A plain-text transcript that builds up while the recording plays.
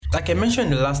Like I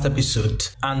mentioned in the last episode,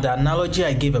 and the analogy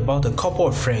I gave about a couple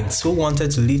of friends who wanted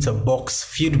to lift a box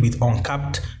filled with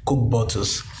uncapped Coke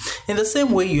bottles. In the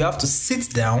same way, you have to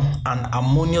sit down and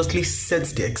harmoniously set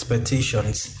the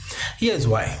expectations. Here's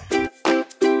why.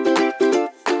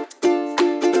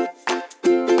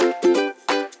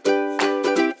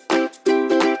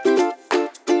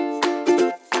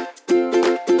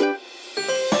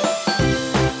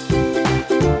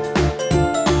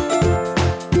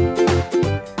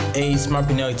 Hey,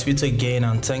 Smartpreneur, it's Peter again,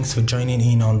 and thanks for joining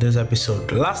in on this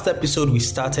episode. Last episode, we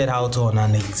started out on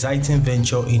an exciting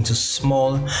venture into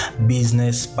small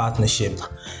business partnership.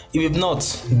 If you've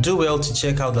not, do well to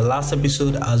check out the last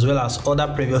episode as well as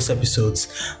other previous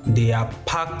episodes. They are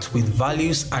packed with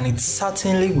values and it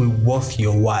certainly will be worth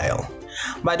your while.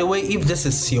 By the way, if this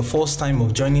is your first time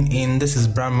of joining in, this is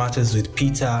Brand Matters with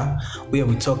Peter, where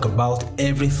we talk about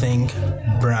everything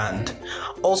brand.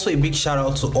 Also, a big shout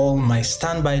out to all my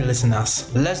standby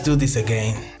listeners. Let's do this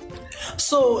again.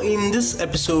 So in this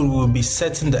episode, we'll be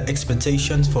setting the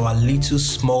expectations for a little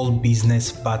small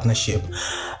business partnership.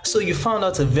 So you found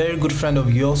out a very good friend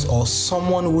of yours or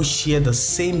someone who shares the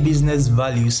same business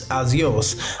values as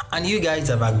yours, and you guys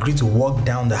have agreed to walk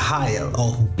down the aisle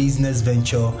of business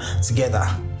venture together.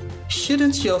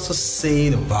 Shouldn't you also say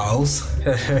the vows?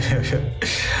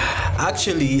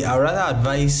 Actually, I rather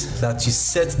advise that you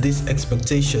set these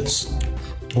expectations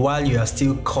while you are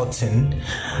still courting,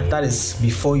 that is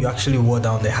before you actually walk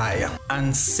down the aisle,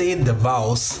 and say the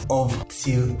vows of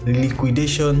till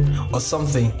liquidation or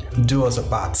something do us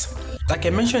apart. Like I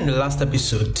mentioned in the last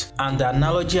episode, and the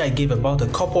analogy I gave about a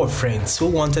couple of friends who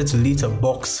wanted to lift a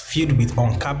box filled with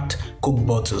uncapped Coke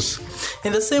bottles.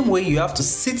 In the same way, you have to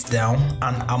sit down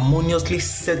and harmoniously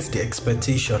set the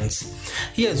expectations.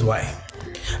 Here's why.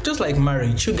 Just like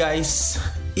marriage, you guys,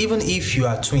 even if you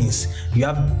are twins, you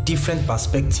have different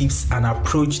perspectives and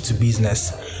approach to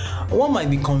business. One might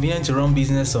be convenient to run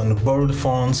business on borrowed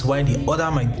funds, while the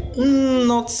other might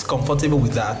not comfortable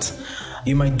with that.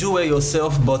 You might do well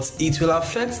yourself, but it will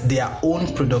affect their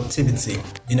own productivity.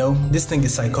 You know, this thing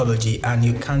is psychology and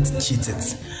you can't cheat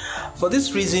it. For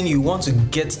this reason, you want to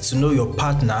get to know your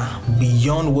partner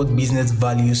beyond what business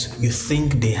values you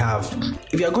think they have.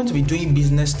 If you are going to be doing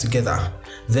business together,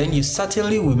 then you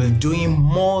certainly will be doing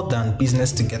more than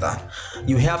business together.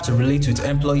 You have to relate with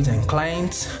employees and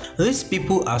clients. These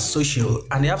people are social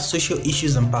and they have social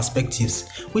issues and perspectives,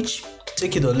 which,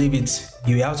 take it or leave it,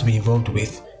 you have to be involved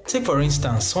with. Take for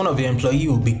instance, one of your employees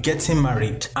will be getting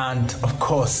married and of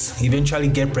course eventually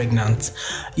get pregnant.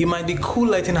 You might be cool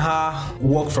letting her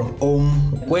work from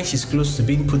home when she's close to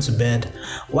being put to bed,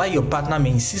 while your partner may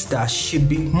insist that she'd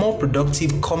be more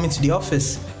productive coming to the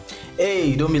office.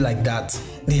 Hey, don't be like that.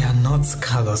 They are not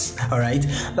callous, alright?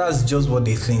 That's just what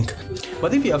they think.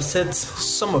 But if you have set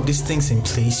some of these things in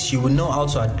place, you will know how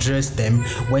to address them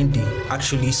when they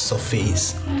actually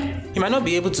surface. You might not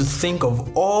be able to think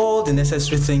of all the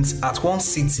necessary things at one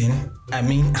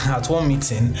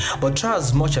meeting, but try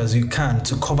as much as you can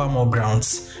to cover more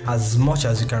grounds, as much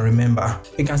as you can remember.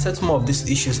 You can set more of these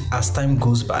issues as time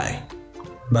goes by,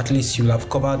 but at least you'll have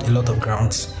covered a lot of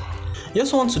grounds. You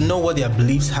just want to know what their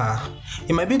beliefs are.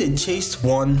 It might be the chaste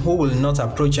one who will not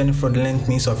approach any fraudulent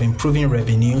means of improving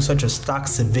revenue, such as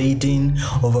tax evading,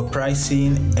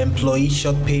 overpricing, employee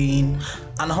short paying,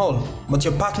 and all. But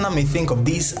your partner may think of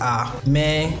these are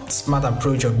mere smart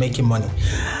approach of making money.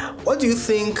 What do you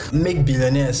think make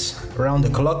billionaires round the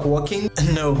clock working?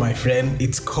 No, my friend,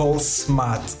 it's called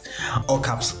smart, all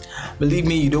caps. Believe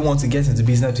me, you don't want to get into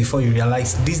business before you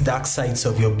realize these dark sides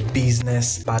of your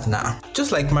business partner.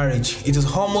 Just like marriage, it is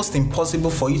almost impossible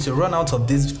for you to run out of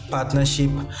this partnership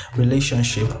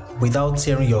relationship without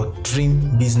tearing your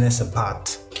dream business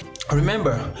apart.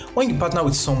 Remember, when you partner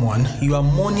with someone, you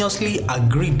harmoniously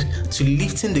agreed to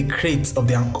lifting the crates of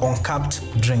the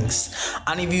uncapped drinks.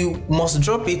 And if you must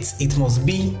drop it, it must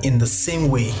be in the same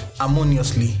way,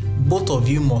 harmoniously. Both of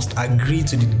you must agree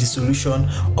to the dissolution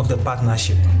of the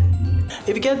partnership.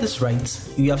 If you get this right,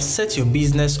 you have set your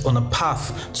business on a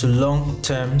path to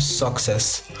long-term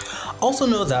success. Also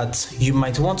know that you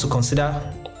might want to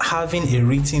consider having a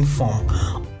written form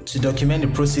to document the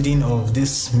proceeding of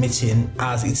this meeting,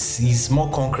 as it is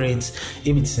more concrete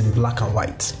if it's in black and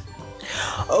white.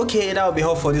 Okay, that will be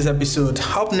all for this episode.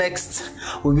 Up next,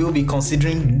 we will be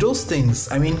considering those things,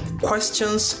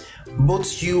 questions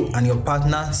both you and your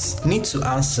partners need to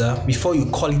answer before you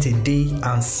call it a day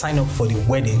and sign up for the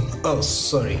wedding.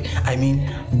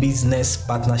 Business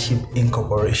partnership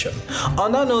incorporation.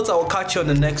 On that note, I will catch you on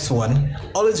the next one.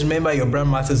 Always remember, your brand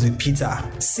matters with Peter.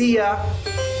 See ya.